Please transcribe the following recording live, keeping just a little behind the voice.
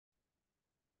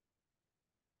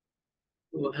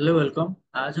तो hello welcome.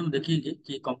 आज हम देखेंगे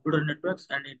कि computer networks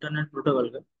and internet protocol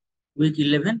का week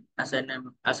 11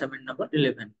 assignment number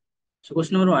 11। So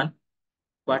question number 1,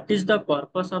 what is the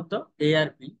purpose of the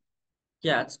ARP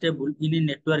catch table in A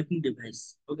networking device.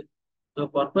 Okay, तो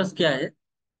purpose क्या है?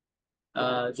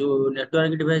 जो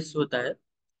नेटवर्क डिवाइस होता है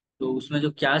तो उसमें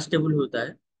जो कैच टेबल होता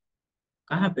है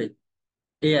कहाँ पे?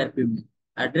 एआरपी में,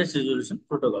 एड्रेस रिजोल्यूशन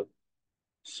प्रोटोकॉल।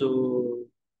 सो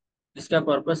इसका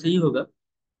पर्पस यही होगा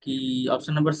कि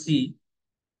option number C,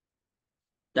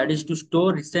 that is to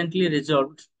store recently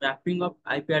resolved mapping of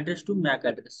IP address to MAC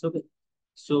address. Okay,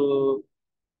 so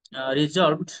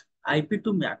resolved IP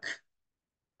to MAC,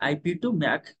 IP to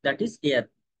MAC, that is ARP.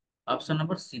 Option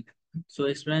number C. So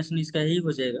explanation इसका यही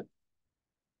हो जाएगा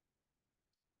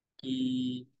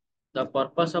कि the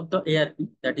purpose of the ARP,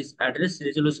 that is address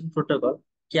resolution protocol,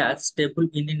 cache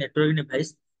stable in a network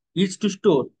device, is to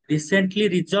store recently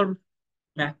resolved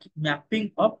mapping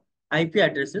of IP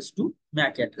addresses to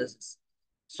MAC addresses.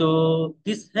 So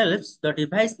this helps the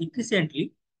device efficiently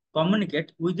communicate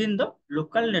within the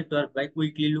local network by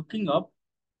quickly looking up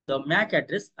the MAC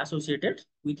address associated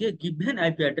with a given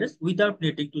IP address without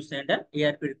needing to send an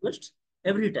ARP request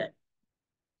every time.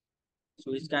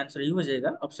 So इसका answer ये हो जाएगा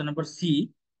option number C,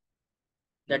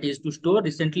 that is to store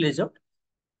recently resolved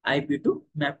IP to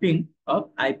mapping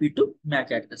of IP to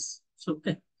MAC address. So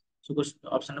okay, so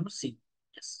option number C.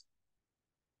 Yes.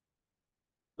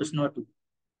 Question number 2.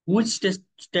 Which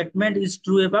statement is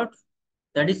true about,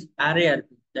 that is RARP,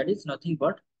 that is nothing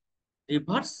but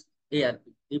reverse ARP,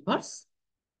 reverse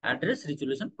address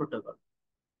resolution protocol.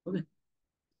 Okay,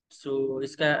 सो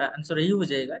इसका answer यही हो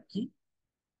जाएगा कि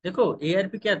देखो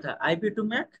ARP क्या था? IP to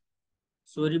Mac.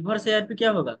 So reverse ARP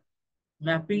क्या होगा?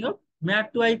 Mapping of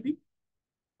Mac to IP.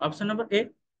 Option number A.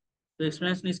 तो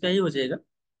एक्सप्लेनेशन इसका ही हो जाएगा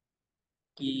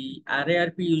कि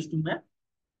RARP use to map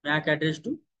MAC address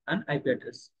to an IP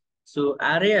address. So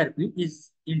RARP is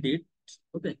indeed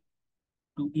okay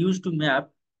to use to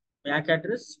map MAC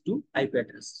address to IP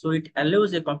address. So it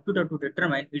allows a computer to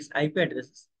determine its IP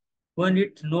addresses when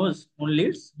it knows only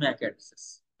its MAC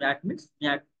addresses. MAC means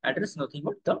MAC address, nothing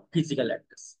but the physical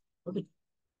address. Okay.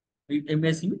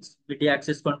 MAC means media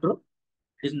access control.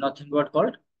 It is nothing but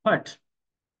called what?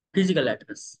 Physical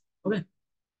address. Okay.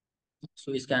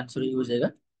 So इसका answer ये हो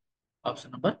जाएगा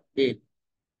option number A.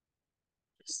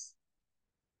 Yes.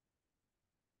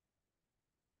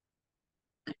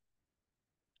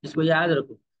 इसको याद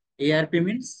रखो। ARP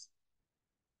means,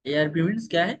 ARP means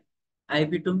क्या है?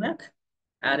 IP to Mac,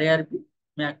 RARP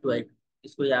Mac to IP.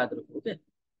 इसको याद रखो। ओके,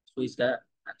 सो इसका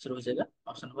आंसर हो जाएगा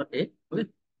ऑप्शन नंबर ए। ओके,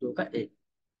 दो का ए।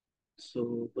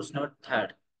 So question number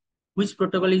third, which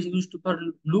protocol is used for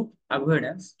loop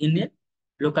avoidance in a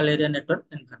local area network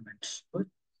environment? Okay,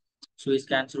 so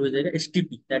इसका answer हो जाएगा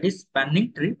STP, that is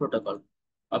spanning tree protocol.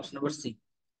 Option number C.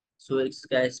 सो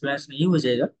इसका explanation ये हो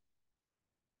जाएगा,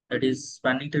 that is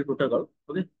spanning tree protocol.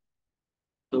 Okay,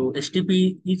 so STP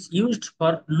is used for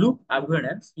loop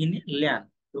avoidance in a LAN,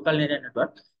 local area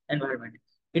network environment.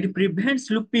 It prevents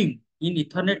looping in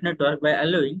Ethernet network by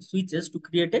allowing switches to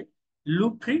create a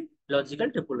loop-free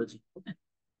logical topology. Okay.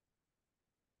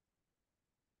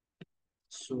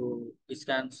 So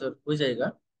इसका answer हो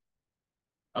जाएगा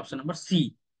option number C,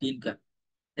 3 का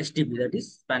STP, that is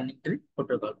spanning tree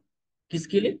protocol.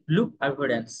 किसके लिए? Loop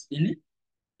avoidance इन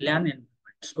LAN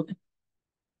environment. Okay,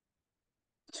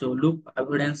 सो loop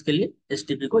avoidance के लिए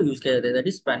STP को use किया जाता है, that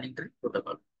is spanning tree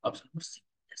protocol. Option number C.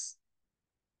 Yes.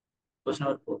 Question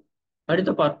number 4. What is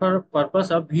the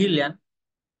purpose of VLAN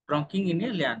trunking in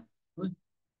a LAN?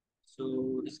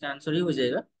 So इसका answer ये हो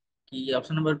जाएगा कि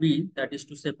option number B, that is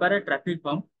to separate traffic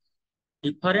from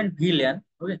different VLAN,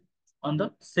 okay, on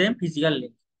the same physical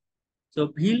link. So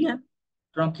VLAN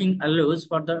trunking allows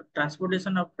for the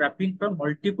transportation of traffic from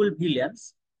multiple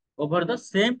VLANs over the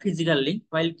same physical link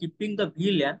while keeping the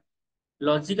VLAN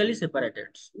logically separated.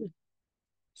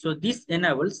 So this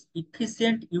enables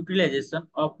efficient utilization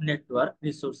of network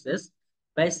resources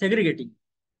by segregating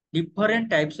different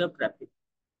types of traffic,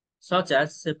 such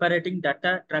as separating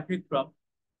data traffic from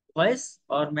voice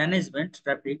or management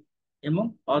traffic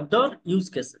among other use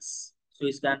cases. So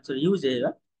इसका answer ये हो जाएगा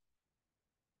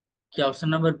कि option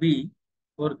number B,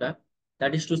 4 का,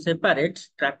 that is to separate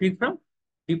traffic from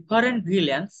different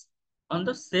VLANs on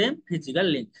the same physical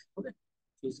link. Okay,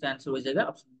 so इसका answer हो जाएगा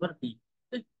option number B.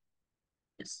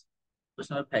 Yes.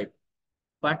 Question number 5.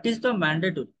 What is the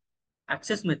mandatory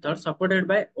access method supported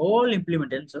by all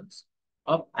implementations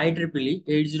of IEEE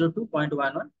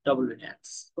 802.11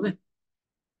 WNAX? Okay.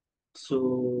 So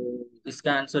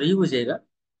इसका answer ये हो जाएगा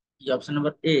कि option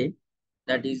number A,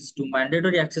 that is to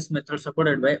mandatory access method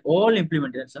supported by all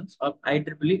implementations of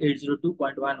IEEE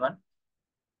 802.11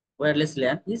 wireless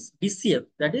LAN is DCF,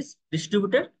 that is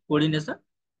distributed coordination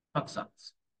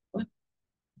functions. Okay?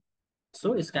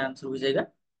 So इसका answer हो जाएगा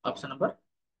option number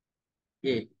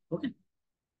A. Okay,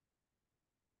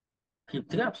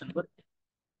 fifth का option number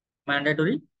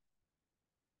mandatory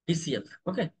DCF.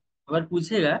 Okay, अगर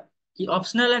पूछेगा कि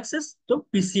optional access तो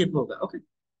PCF होगा. Okay,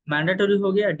 mandatory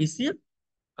हो गया DCF.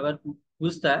 अगर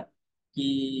पूछता है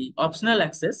कि ऑप्शनल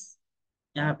एक्सेस,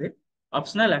 यहाँ पे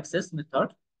ऑप्शनल एक्सेस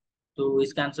मेथड, तो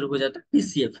इसका आंसर हो जाता है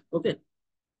PCF. ओके,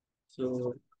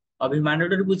 सो अभी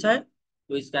मैंडेटरी पूछा है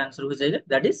तो इसका आंसर हो जाएगा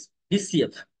that is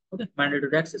DCF. Okay,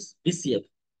 mandatory access DCF,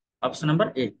 option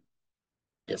number A.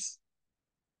 Yes.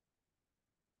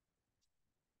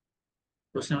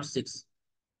 Question number 6.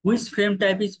 Which frame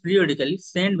type is periodically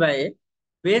sent by a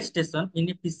base station in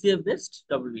a PCF based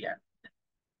WLAN?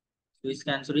 तो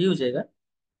इसका answer ये हो जाएगा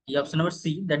कि option number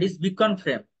C, that is beacon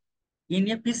frame.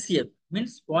 In a PCF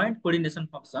means point coordination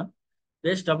function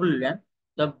based WLAN,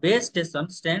 the base station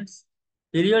sends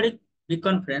periodic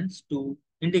beacon frames to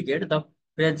indicate the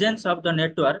presence of the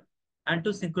network and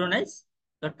to synchronize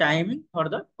the timing for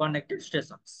the connected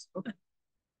stations. Okay,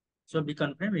 so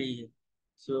beacon frame यही है.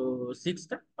 So six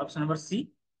का option number C,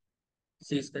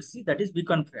 six का C, that is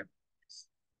beacon frame.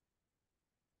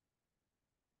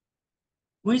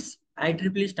 Which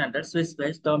IEEE standard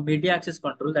specifies the media access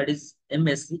control, that is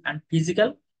MSC, and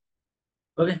physical,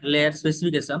 okay, layer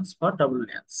specifications for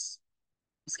WLANs?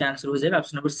 इसका answer हो जाएगा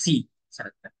option number C,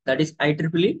 that is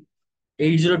IEEE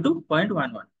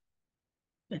 802.11.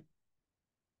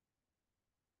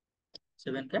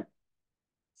 Seven का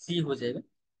सी हो जाएगा.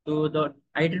 तो the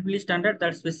IEEE standard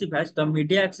that specifies the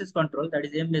media access control, that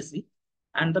is MSC,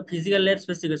 and the physical layer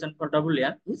specification for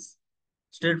WLAN is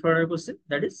straightforward question,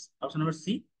 that is option number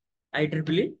C,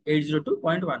 IEEE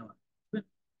 802.11.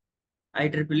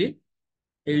 IEEE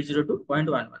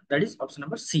 802.11, that is option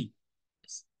number C.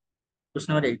 Yes.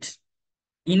 Question number 8.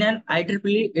 In an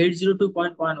IEEE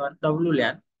 802.11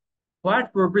 WLAN,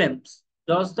 what problems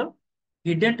does the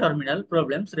hidden terminal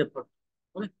problems refer to?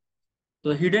 Okay.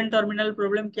 तो hidden terminal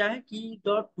problem क्या है कि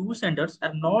the two senders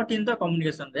are not in the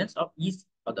communication range of each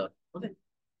other. Okay.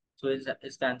 So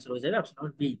इसका answer हो जाएगा option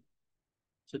number B.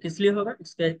 So किस लिए होगा,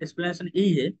 इसका एक्सप्लेनेशन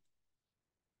यही है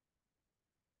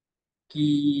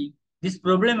कि this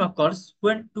problem occurs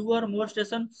when two or more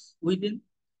stations within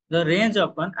the range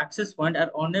of one access point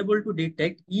are unable to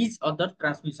detect each other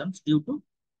transmissions due to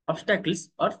obstacles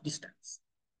or distance.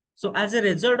 So as a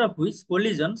result of which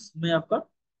collisions may occur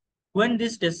when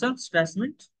these stations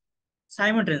transmit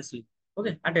simultaneously,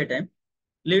 okay, at a time,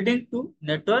 leading to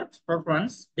network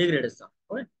performance degradation.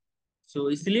 Okay. So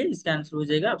इसलिए इसका answer हो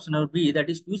जाएगा option number B, that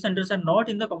is two centres are not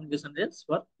in the communication range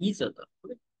for each other.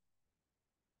 Okay.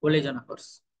 Collision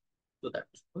occurs to that.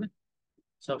 Okay.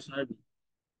 So option number B.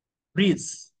 Bridge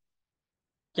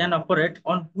can operate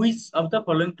on which of the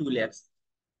following two layers?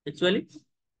 Actually,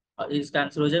 इसका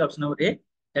answer हो जाएगा option number A,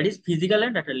 that is physical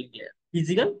and data link layer.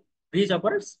 Physical bridge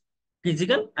operates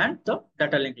physical and the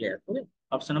data link layer. Okay.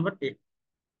 Option number A.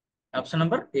 Option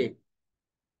number A.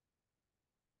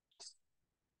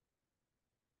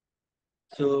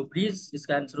 So bridge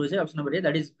इसका answer हो जाएगा option number A,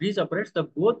 that is bridge operates the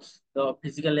both the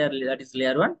physical layer, that is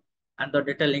layer 1, and the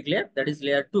data link layer, that is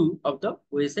layer 2 of the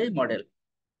OSI model.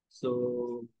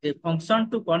 So they function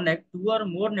to connect two or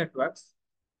more networks,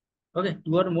 okay,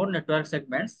 two or more network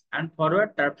segments and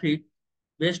forward traffic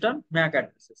based on MAC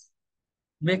addresses,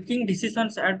 making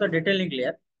decisions at the data link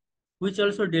layer, which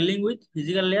also dealing with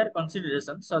physical layer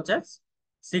considerations such as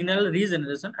signal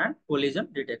regeneration and collision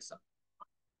detection.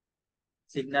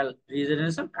 Signal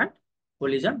regeneration and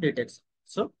collision detection.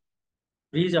 So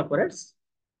bridge operates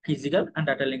physical and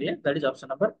data link layer, that is option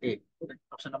number A. Okay.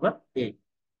 Option number A.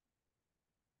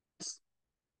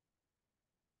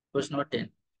 Question number 10.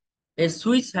 A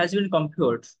switch has been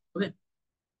configured, okay,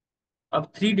 of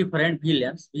three different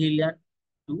VLANs, VLAN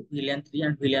 2, VLAN 3,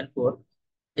 and VLAN 4.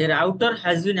 A router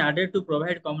has been added to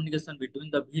provide communication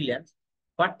between the VLANs.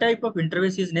 What type of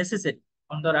interface is necessary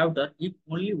on the router if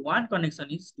only one connection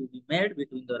is to be made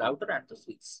between the router and the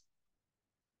switch?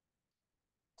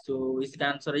 So इसका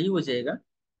answer यही हो जाएगा.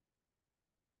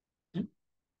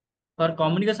 For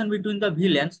communication between the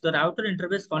VLANs, the router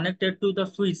interface connected to the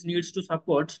switch needs to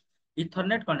support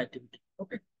Ethernet connectivity.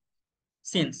 Okay.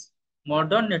 Since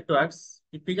modern networks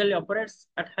typically operates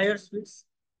at higher speeds,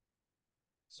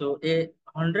 so a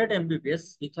 100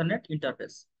 Mbps Ethernet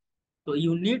interface. So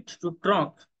you need to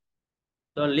trunk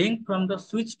the link from the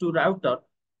switch to router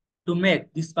to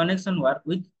make this connection work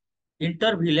with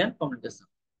inter-VLAN communication.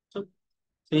 So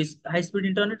is high speed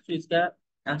internet. So इसका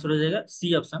answer हो जाएगा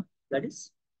C option, that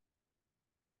is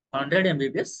 100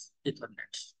 Mbps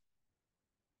Ethernet.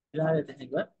 फिलहाल ये देखने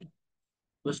के बाद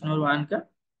question number 1 का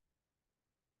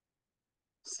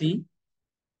सी,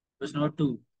 question number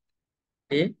 2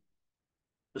 A,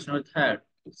 question number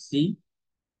 3 C,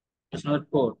 question number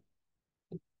 4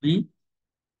 B,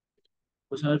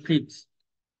 question number 5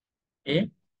 A,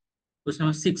 question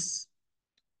number 6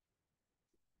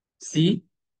 C,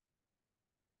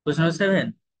 question number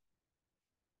 7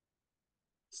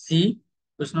 C,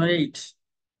 question number 8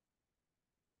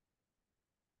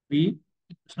 B,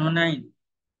 question number 9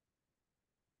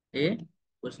 A,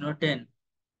 question number 10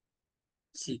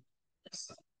 C.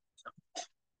 Yes.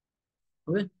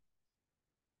 Okay.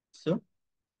 So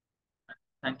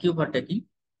thank you for taking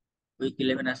week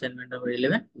 11 assignment number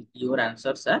 11. Your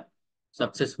answers are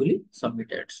successfully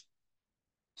submitted.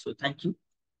 So thank you.